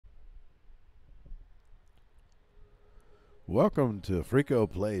Welcome to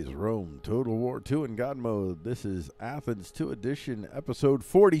Freeqo Plays Rome Total War 2 in God Mode. This is Athens 2 Edition, episode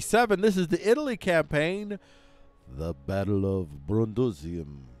 47. This is the Italy campaign, the Battle of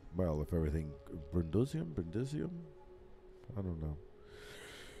Brundisium. Well, if everything... Brundisium? I don't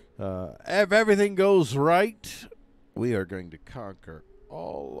know. If everything goes right, we are going to conquer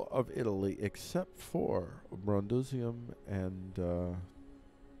all of Italy except for Brundisium and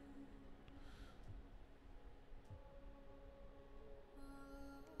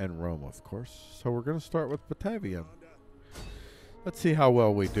Rome, of course. So we're going to start with Brundisium. Let's see how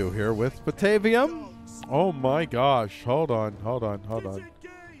well we do here with Brundisium. Oh my gosh. Hold on.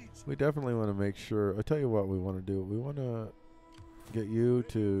 We definitely want to make sure. I'll tell you what we want to do. We want to get you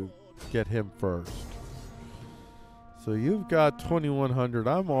to get him first. So you've got 2100.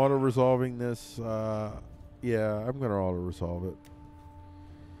 I'm auto-resolving this. Yeah, I'm going to auto-resolve it.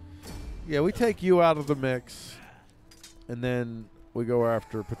 Yeah, we take you out of the mix. And then... we go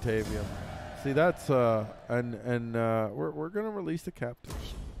after Brundisium. See, that's we're gonna release the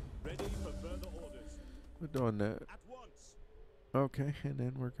captives. Ready for further orders. We're doing that. At once. Okay, and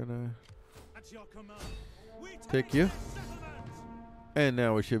then we're gonna At your command. take you. And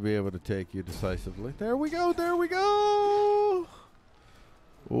now we should be able to take you decisively. There we go. There we go.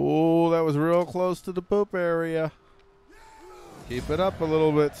 Oh, that was real close to the poop area. Keep it up a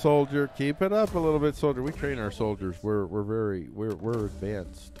little bit, soldier. Keep it up a little bit, soldier. We train our soldiers. We're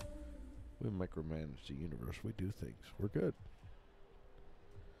advanced. We micromanage the universe. We do things. We're good.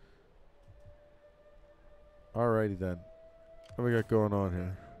 Alrighty then. What we got going on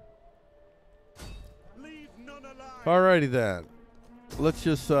here? Leave none alive. Alrighty then. Let's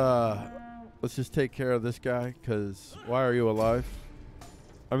just take care of this guy. Cause why are you alive?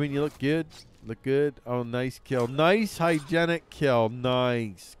 I mean, you look good. Look good. Oh, nice kill. Nice hygienic kill.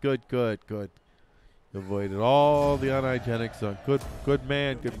 Nice. Good. You avoided all the unhygienic zone. Good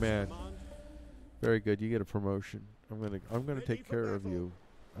man. Very good. You get a promotion. I'm gonna take care of you.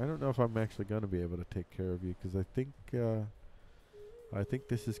 I don't know if I'm actually gonna be able to take care of you because I think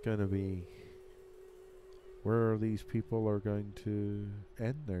this is gonna be where these people are going to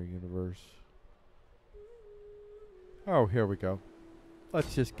end their universe. Oh, here we go.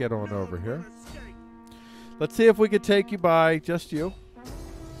 Let's just get on over here. Let's see if we could take you by just you.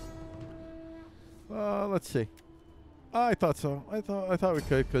 Let's see. I thought so. I thought we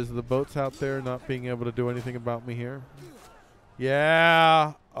could because of the boats out there not being able to do anything about me here.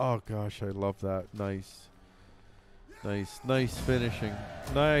 Yeah. Oh gosh, I love that. Nice finishing.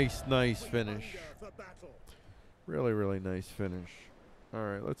 Nice finish. Really nice finish. All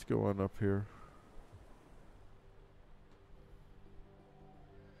right, let's go on up here.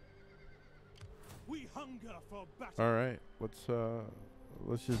 We hunger for battle. All right,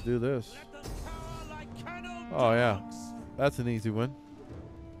 let's just do this. Let them cower like cannon Oh yeah, dogs. that's an easy one.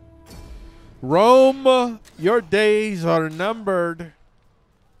 Rome, your days are numbered.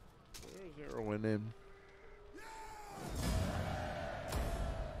 We're zeroing in.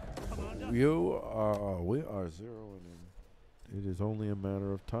 Commander. We are zeroing in. It is only a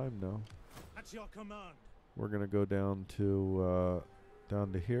matter of time now. At your command. We're gonna go down to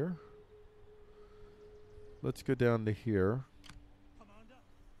here. Let's go down to here. Commander,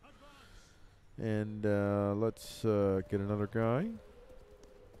 advance. And let's get another guy.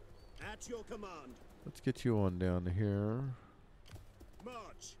 At your command. Let's get you on down to here.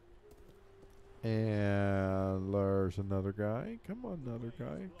 March. And there's another guy. Come on, other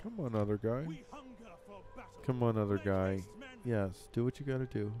guy. Come on, other guy. We hunger for battle. Come on, other Make guy. haste, men. Yes, do what you gotta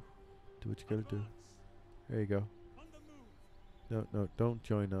do. Do what you gotta do. There you go. On the move. No, don't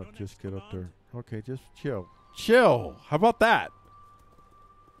join up. Your Just next get up there. command? Okay, just chill. Chill. How about that?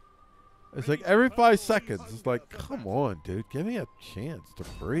 It's like every 5 seconds. It's like, come on, dude. Give me a chance to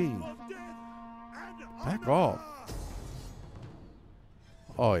breathe. Of death and Back honor. off.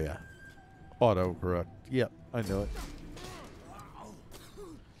 Oh, yeah. Autocorrect. Yep, I know it.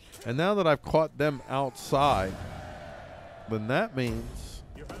 And now that I've caught them outside, then that means...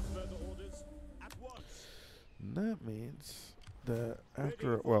 You have further orders? At once. that means that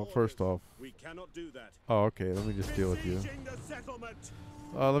after... well, first off... We cannot do that. oh, okay. Let me just deal with you. Besieging the settlement.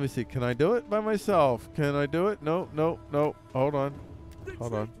 Let me see. Can I do it by myself? Can I do it? No. Hold on.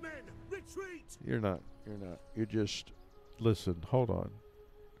 Hold on. Retreat, men. Retreat. You're not. You're just... listen. Hold on.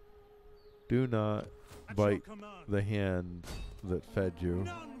 Do not At bite your command. the hand that fed you.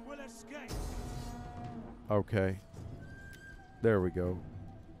 None will escape. Okay. There we go.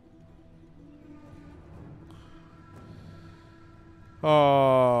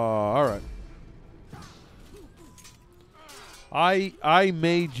 All right. I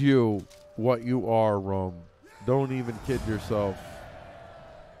made you what you are, Rome. Don't even kid yourself.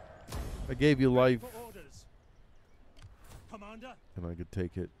 I gave you life, For orders. Commander, and I could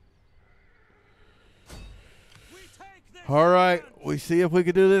take it. we take this. All right, advance. we see if we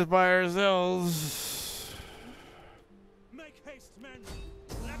can do this by ourselves. Make haste, men.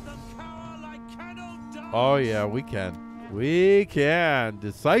 Let them cower like kennelled dogs. Oh yeah, we can. We can.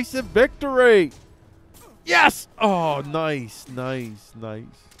 Decisive victory. Yes. Oh, nice, nice, nice.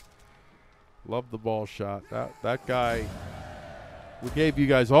 Love the ball shot. That guy. We gave you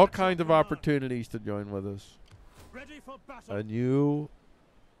guys all kinds of opportunities to join with us, Ready for battle. and you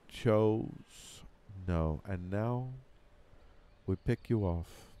chose no. And now we pick you off.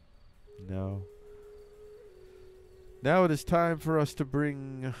 Now it is time for us to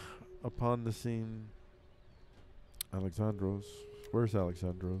bring upon the scene Alexandros. Where's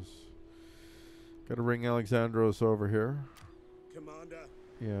Alexandros? Gotta bring Alexandros over here. Commander,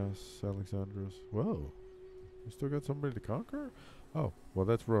 Yes, Alexandros. Whoa. We still got somebody to conquer? Oh, well,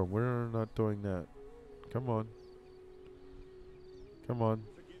 that's Rome. We're not doing that. Come on. Come on.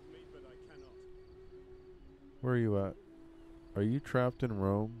 forgive me, but I cannot. Where are you at? Are you trapped in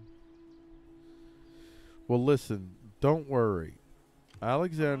Rome? Well, listen. Don't worry.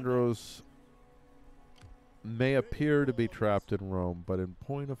 Alexandros may appear to be trapped in Rome, but in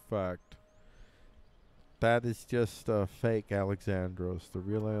point of fact, that is just a fake Alexandros. The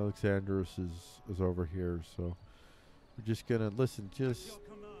real Alexandros is over here, so we're just gonna listen. Just Your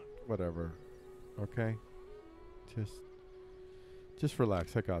command. whatever, okay? Just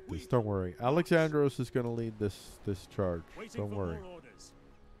relax. I got this. Don't worry. Alexandros is gonna lead this charge. Waiting Don't for worry. more orders.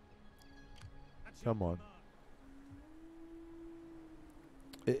 At your Come on. command.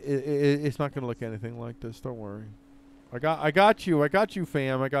 It's not gonna look anything like this. Don't worry. I got you. I got you,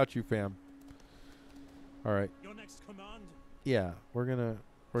 fam. I got you, fam. All right. Your next command. Yeah, we're gonna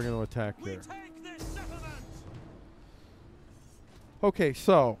attack We there. take this settlement. Okay,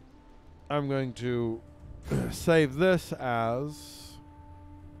 so I'm going to save this as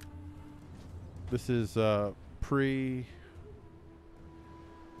this is pre-Brund.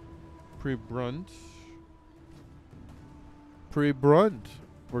 Pre-Brund.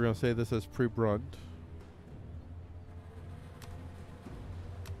 We're gonna say this as pre-Brund.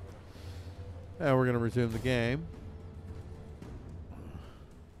 And we're gonna resume the game.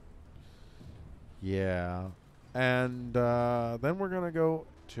 Yeah. And then we're going to go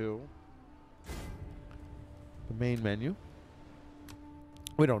to the main menu.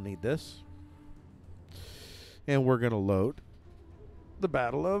 We don't need this. And we're going to load the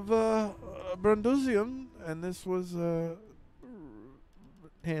Battle of Brundisium. And this was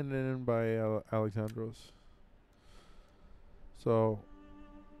handed in by Alexandros. So,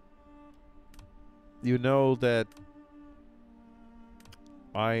 you know that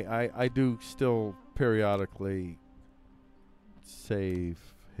I do still periodically save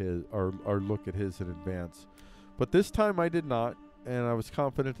his or look at his in advance, but this time I did not, and I was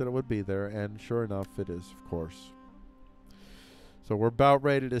confident that it would be there, and sure enough it is, of course. So we're about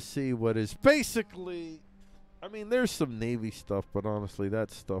ready to see what is basically, I mean, there's some Navy stuff, but honestly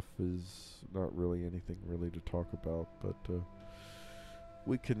that stuff is not really anything really to talk about, but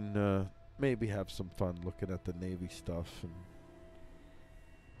we can maybe have some fun looking at the Navy stuff, and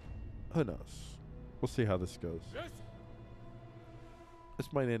who knows? We'll see how this goes. Yes.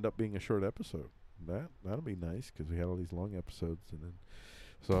 This might end up being a short episode. That'll be nice because we had all these long episodes, and then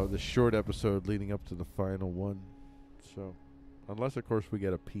so the short episode leading up to the final one. So, unless of course we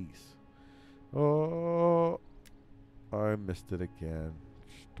get a piece. Oh, I missed it again.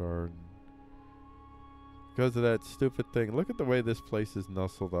 Darn. Because of that stupid thing. Look at the way this place is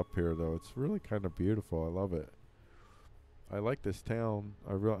nestled up here, though. It's really kind of beautiful. I love it. I like this town.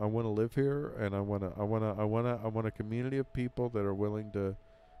 I want to live here, and I want a community of people that are willing to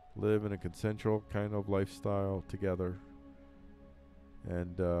live in a consensual kind of lifestyle together.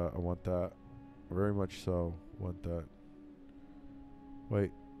 And I want that very much so. Want that.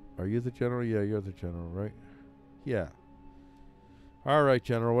 Wait, are you the general? Yeah, you're the general, right? Yeah. All right,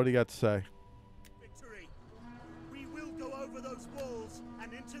 General. What do you got to say? Victory. We will go over those walls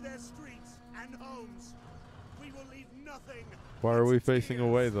and into their streets and homes. We will leave nothing. Why are but we facing tears.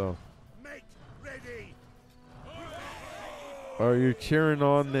 away, though? Make ready. Are you cheering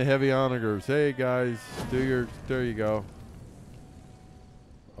on the heavy onagers? Hey, guys, there you go.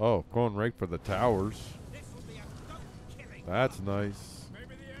 Oh, going right for the towers. This will be a goat killing. That's nice.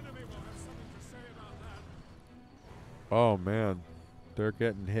 Maybe the enemy will have something to say about that. Oh, man. They're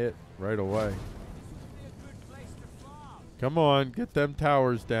getting hit right away. Come on, get them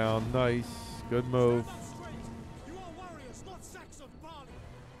towers down. Nice. Good move. You are warriors, not sacks of barley.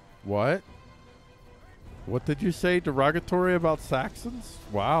 What? What did you say derogatory about Saxons?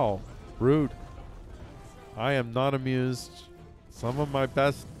 Wow. Rude. I am not amused. Some of my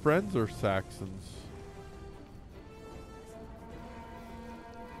best friends are Saxons.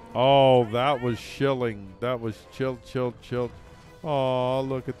 Oh, that was chilling. That was chilled. Oh,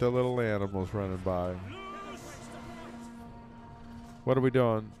 look at the little animals running by. What are we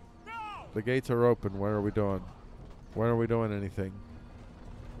doing? The gates are open. What are we doing? When are we doing anything?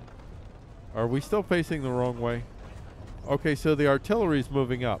 Are we still facing the wrong way? Okay, so the artillery's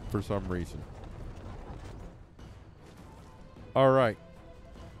moving up for some reason. All right.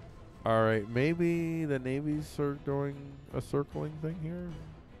 All right, maybe the navies are doing a circling thing here.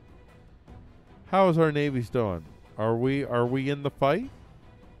 How is our navies doing? Are we in the fight?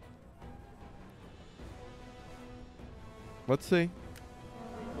 Let's see.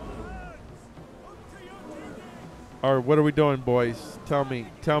 All right, what are we doing, boys? Tell me,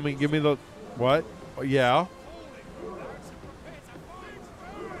 give me the what? Yeah.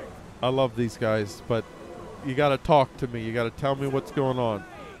 I love these guys, but you got to talk to me. You got to tell me what's going on.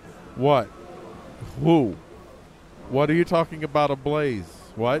 What? Who? What are you talking about ablaze?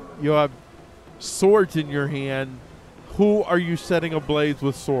 What? You have swords in your hand. Who are you setting ablaze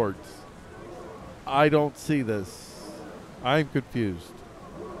with swords? I don't see this. I'm confused.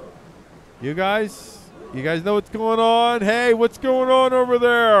 You guys know what's going on? Hey, what's going on over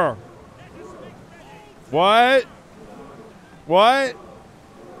there? What? What?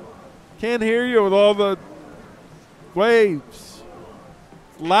 Can't hear you with all the waves.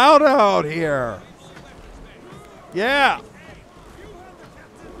 Loud out here. Yeah.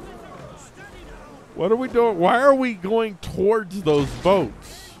 What are we doing? Why are we going towards those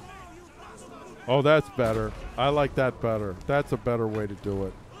boats? Oh, that's better. I like that better. That's a better way to do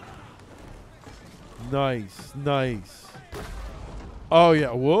it. Nice, nice. Oh,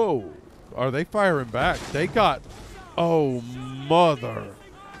 yeah. Whoa. Are they firing back? They got... Oh, mother.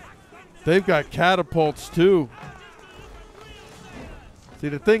 They've got catapults, too. See,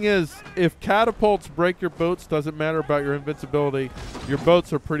 the thing is, if catapults break your boats, doesn't matter about your invincibility. Your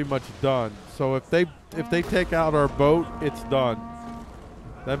boats are pretty much done. So if they take out our boat, it's done.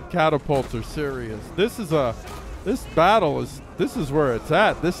 Them catapults are serious. This is where it's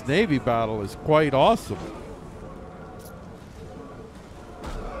at. This Navy battle is quite awesome.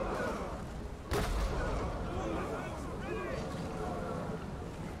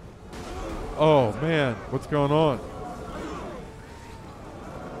 Oh, man. What's going on?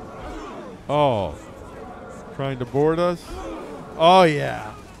 Oh. Trying to board us? Oh,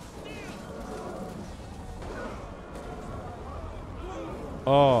 yeah.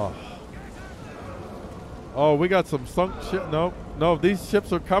 Oh. Oh, we got some sunk ship. No, these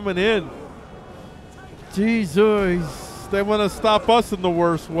ships are coming in. Jesus. They want to stop us in the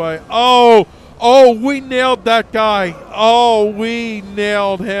worst way. Oh, we nailed that guy. Oh, we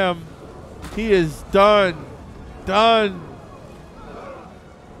nailed him. He is done. Done.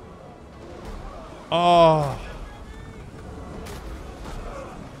 Oh.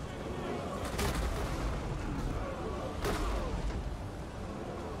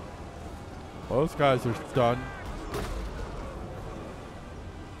 Those guys are done.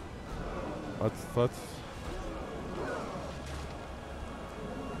 Let's.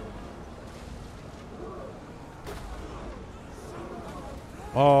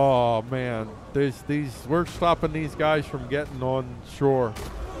 Oh man, we're stopping these guys from getting on shore.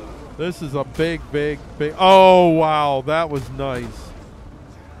 This is a big. Oh wow, that was nice.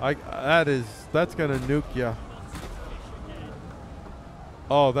 That's gonna nuke you.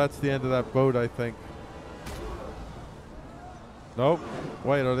 Oh, that's the end of that boat, I think. Nope.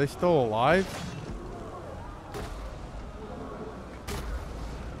 Wait, are they still alive?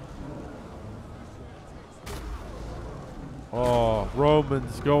 Oh,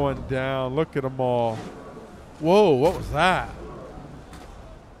 Romans going down. Look at them all. Whoa, what was that?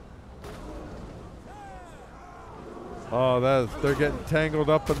 Oh, they're getting tangled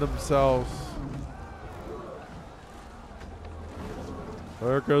up in themselves.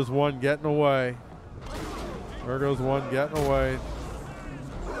 There goes one getting away. There goes one getting away.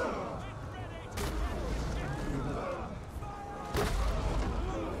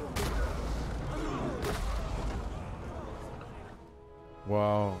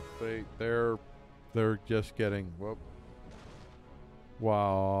 Wow, they're just getting whoop.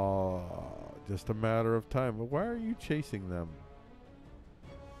 Wow, just a matter of time. But why are you chasing them?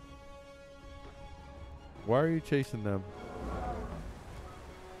 Why are you chasing them?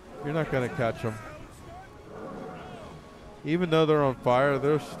 You're not gonna catch them. Even though they're on fire,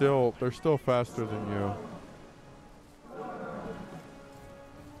 they're still faster than you.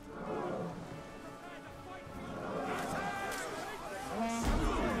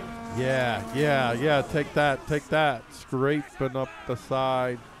 Yeah, yeah, yeah. Take that, take that. Scraping up the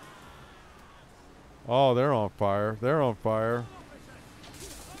side. Oh, they're on fire. They're on fire.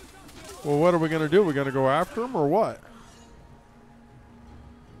 Well, what are we going to do? We're going to go after them or what?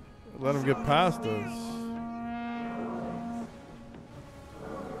 Let them get past us.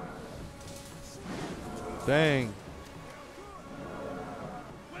 Dang.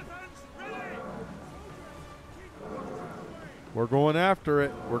 We're going after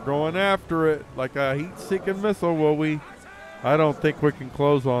it. We're going after it like a heat-seeking missile, will we? I don't think we can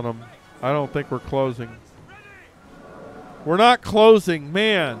close on them. I don't think we're closing. We're not closing.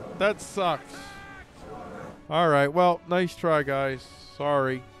 Man, that sucks. All right. Well, nice try, guys.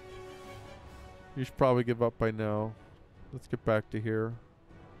 Sorry. You should probably give up by now. Let's get back to here.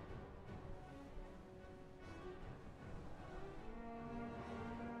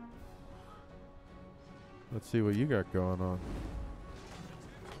 Let's see what you got going on.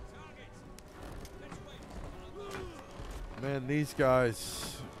 Man, these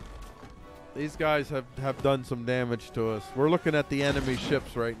guys have done some damage to us. We're looking at the enemy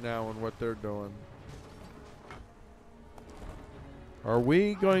ships right now and what they're doing. Are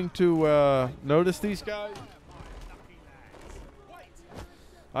we going to notice these guys?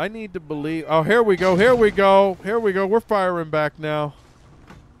 I need to believe. Oh, here we go. Here we go. Here we go. We're firing back now.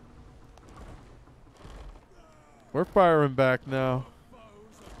 We're firing back now.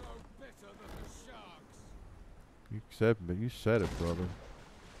 You said it, brother.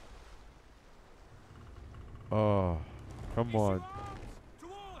 Oh, come on.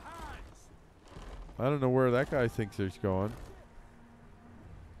 I don't know where that guy thinks he's going.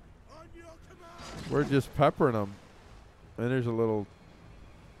 We're just peppering them. And there's a little...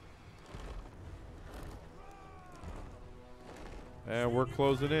 And we're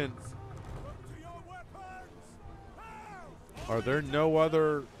closing in. Are there no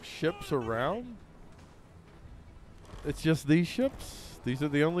other ships around? It's just these ships? These are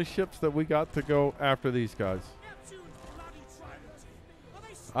the only ships that we got to go after these guys.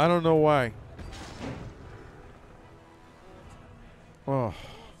 I don't know why. Oh.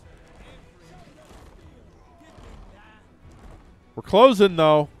 We're closing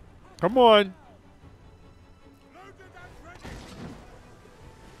though. Come on.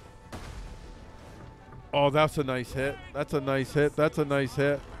 Oh, that's a nice hit. That's a nice hit. That's a nice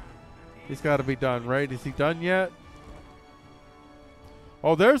hit. He's got to be done, right? Is he done yet?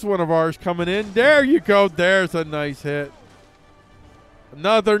 Oh, there's one of ours coming in. There you go. There's a nice hit.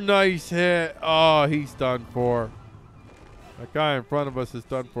 Another nice hit. Oh, he's done for. That guy in front of us is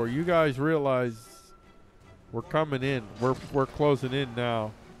done for. You guys realize we're coming in. We're closing in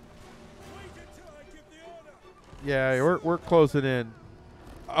now. Yeah, we're closing in.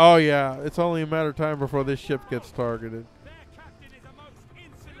 Oh, yeah. It's only a matter of time before this ship gets targeted.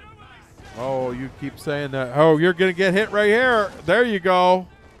 Oh, you keep saying that. Oh, you're going to get hit right here. There you go.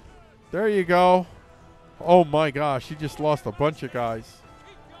 There you go. Oh, my gosh. You just lost a bunch of guys.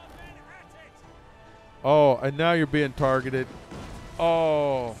 Oh, and now you're being targeted.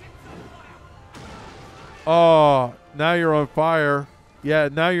 Oh. Oh, now you're on fire. Yeah,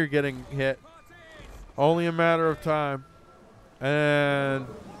 now you're getting hit. Only a matter of time. And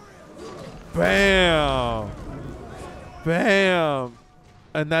bam. Bam.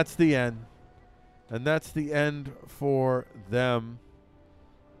 And that's the end. And that's the end for them.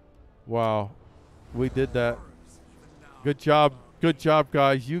 Wow. We did that. Good job. Good job,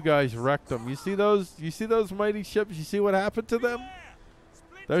 guys. You guys wrecked them. You see those mighty ships? You see what happened to them?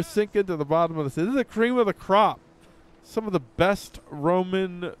 They're sinking to the bottom of the sea. This is the cream of the crop. Some of the best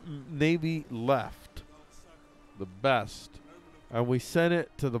Roman navy left. The best. And we sent it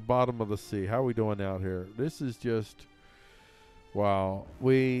to the bottom of the sea. How are we doing out here? This is just... Wow.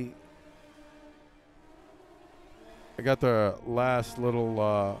 I got the last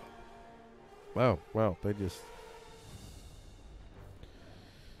little... Wow. They just...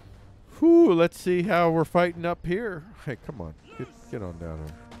 Whew, let's see how we're fighting up here. Hey, come on. Get on down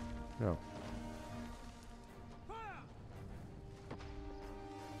here. No.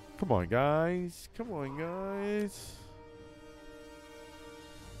 Come on, guys. Come on, guys.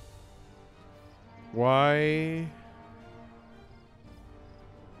 Why?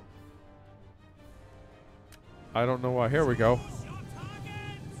 I don't know why. Here we go.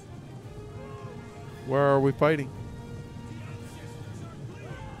 Where are we fighting?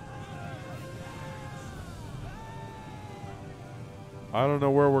 I don't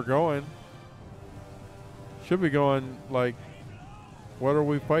know where we're going. Should be going, like, what are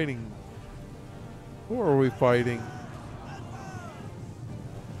we fighting? Who are we fighting?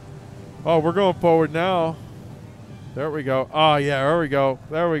 Oh, we're going forward now. There we go. Oh, yeah, there we go.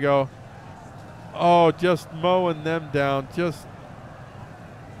 There we go. Oh, just mowing them down. Just.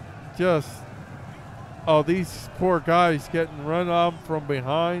 Oh, these poor guys getting run on from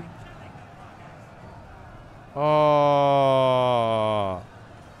behind. Oh,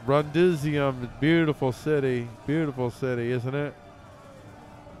 Brundisium, beautiful city, isn't it?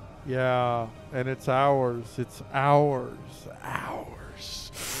 Yeah, and it's ours. It's ours.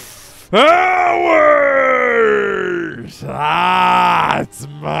 Ah, it's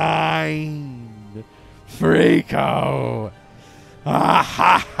mine. Freeqo. Ah,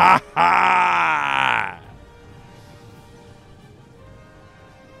 ha, ha, ha.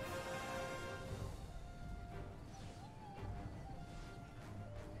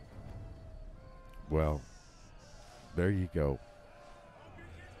 Well, there you go.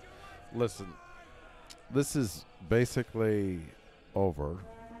 Listen, this is basically over,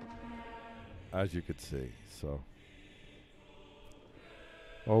 as you could see. So,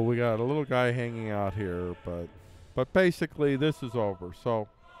 oh, we got a little guy hanging out here, but basically this is over. So,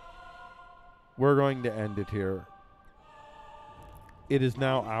 we're going to end it here. It is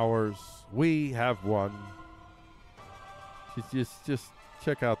now ours. We have won. Just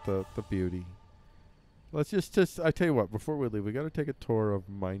check out the beauty. Let's just I tell you what, before we leave, we got to take a tour of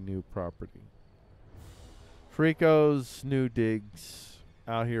my new property. Freeqo's new digs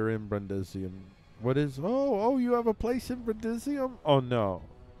out here in Brundisium. What is, oh, you have a place in Brundisium? Oh, no.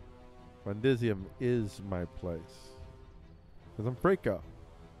 Brundisium is my place. Because I'm Freeqo.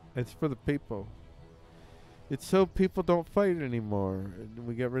 It's for the people. It's so people don't fight anymore. And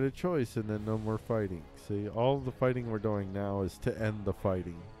we get rid of choice and then no more fighting. See, all the fighting we're doing now is to end the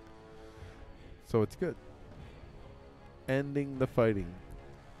fighting. So it's good. Ending the fighting.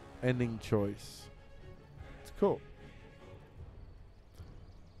 Ending choice. It's cool.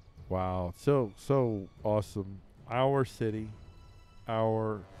 Wow. So awesome. Our city.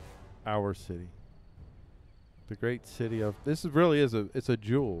 Our city. The great city of, this is really is it's a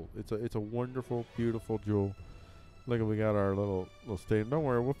jewel. It's a wonderful, beautiful jewel. Look, we got our little stadium. Don't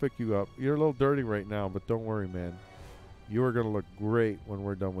worry, we'll pick you up. You're a little dirty right now, but don't worry, man. You are going to look great when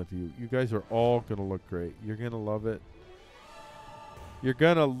we're done with you. You guys are all going to look great. You're going to love it. You're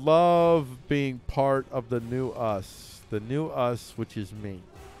going to love being part of the new us. The new us, which is me.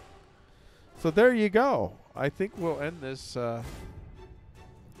 So there you go. I think we'll end this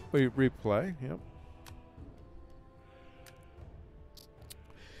replay. Yep.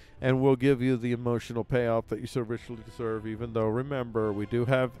 And we'll give you the emotional payoff that you so richly deserve, even though, remember, we do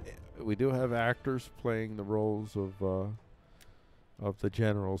have actors playing the roles of the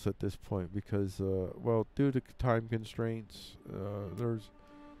generals at this point because, well, due to time constraints, there's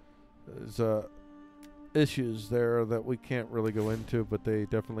issues there that we can't really go into, but they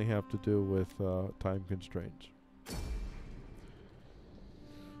definitely have to do with time constraints.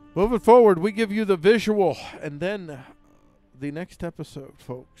 Moving forward, we give you the visual, and then the next episode,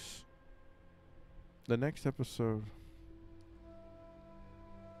 folks. The next episode.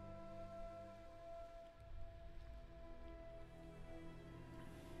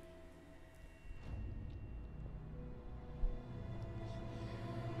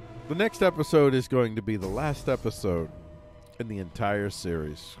 The next episode is going to be the last episode in the entire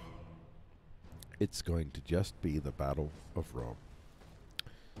series. It's going to just be the Battle of Rome.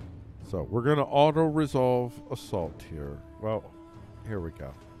 So we're going to auto-resolve assault here. Well, here we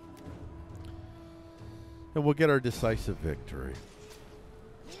go. And we'll get our decisive victory.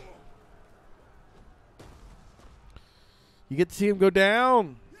 You get to see him go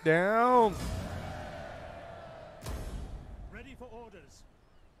down. Down. Ready for orders.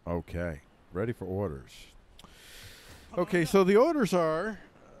 Okay. Ready for orders. Okay, so the orders are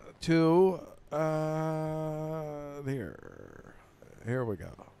to... Here we go.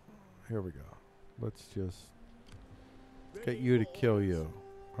 Here we go. Let's just get you to kill you.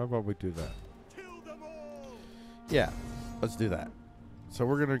 How about we do that? Kill them all. Yeah, let's do that. So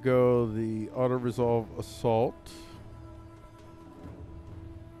we're going to go the auto-resolve assault.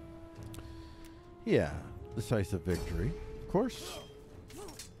 Yeah, decisive victory, of course.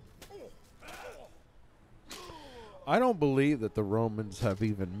 I don't believe that the Romans have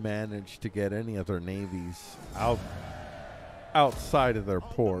even managed to get any of their navies outside of their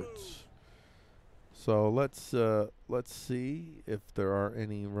ports. So let's see if there are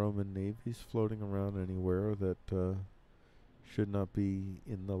any Roman navies floating around anywhere that should not be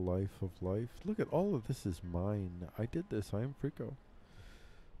in the life of life. Look at all of this is mine. I did this. I am Freeqo.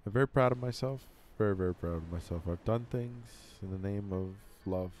 I'm very proud of myself. Very, very proud of myself. I've done things in the name of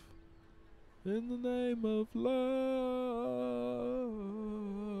love. In the name of love.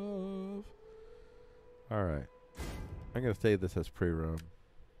 All right. I'm going to save this as pre-Rome.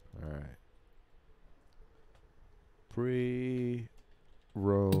 All right. Pre-Rome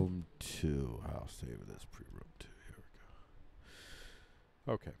 2. I'll save it as pre-Rome 2. Here we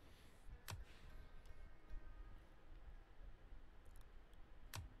go. Okay.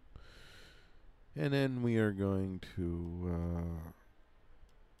 And then we are going to...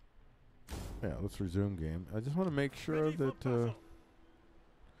 yeah, let's resume game. I just want to make sure that...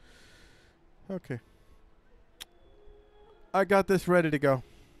 okay. I got this ready to go.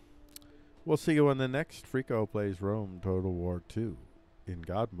 We'll see you on the next Freeqo Plays Rome Total War 2 in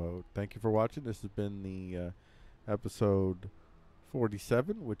God mode. Thank you for watching. This has been the episode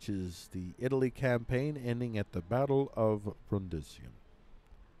 47, which is the Italy campaign ending at the Battle of Brundisium.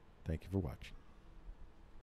 Thank you for watching.